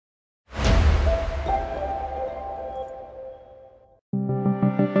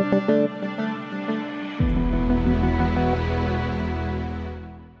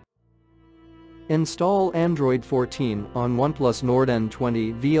Install Android 14 on OnePlus Nord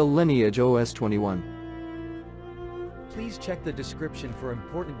N20 via LineageOS 21. Please check the description for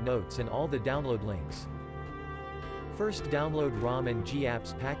important notes and all the download links. First, download ROM and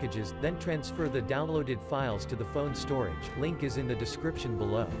GApps packages, then transfer the downloaded files to the phone storage. Link is in the description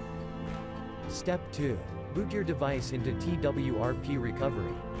below. Step 2. Boot your device into TWRP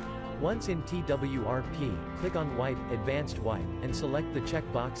recovery. Once in TWRP, click on Wipe, Advanced Wipe, and select the check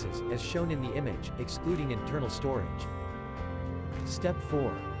boxes, as shown in the image, excluding internal storage. Step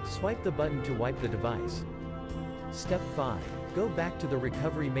 4. Swipe the button to wipe the device. Step 5. Go back to the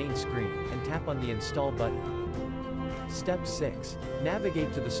recovery main screen, and tap on the Install button. Step 6.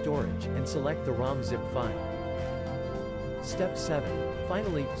 Navigate to the storage, and select the ROM zip file. Step 7.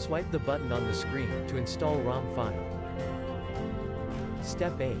 Finally, swipe the button on the screen to install ROM file.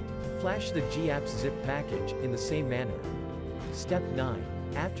 Step 8. Flash the GApps zip package, in the same manner. Step 9.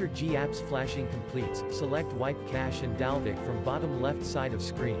 After GApps flashing completes, select Wipe Cache and Dalvik from bottom left side of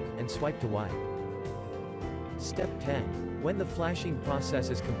screen, and swipe to wipe. Step 10. When the flashing process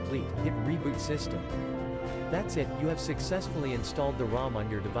is complete, hit Reboot System. That's it, you have successfully installed the ROM on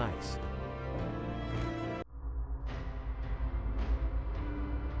your device.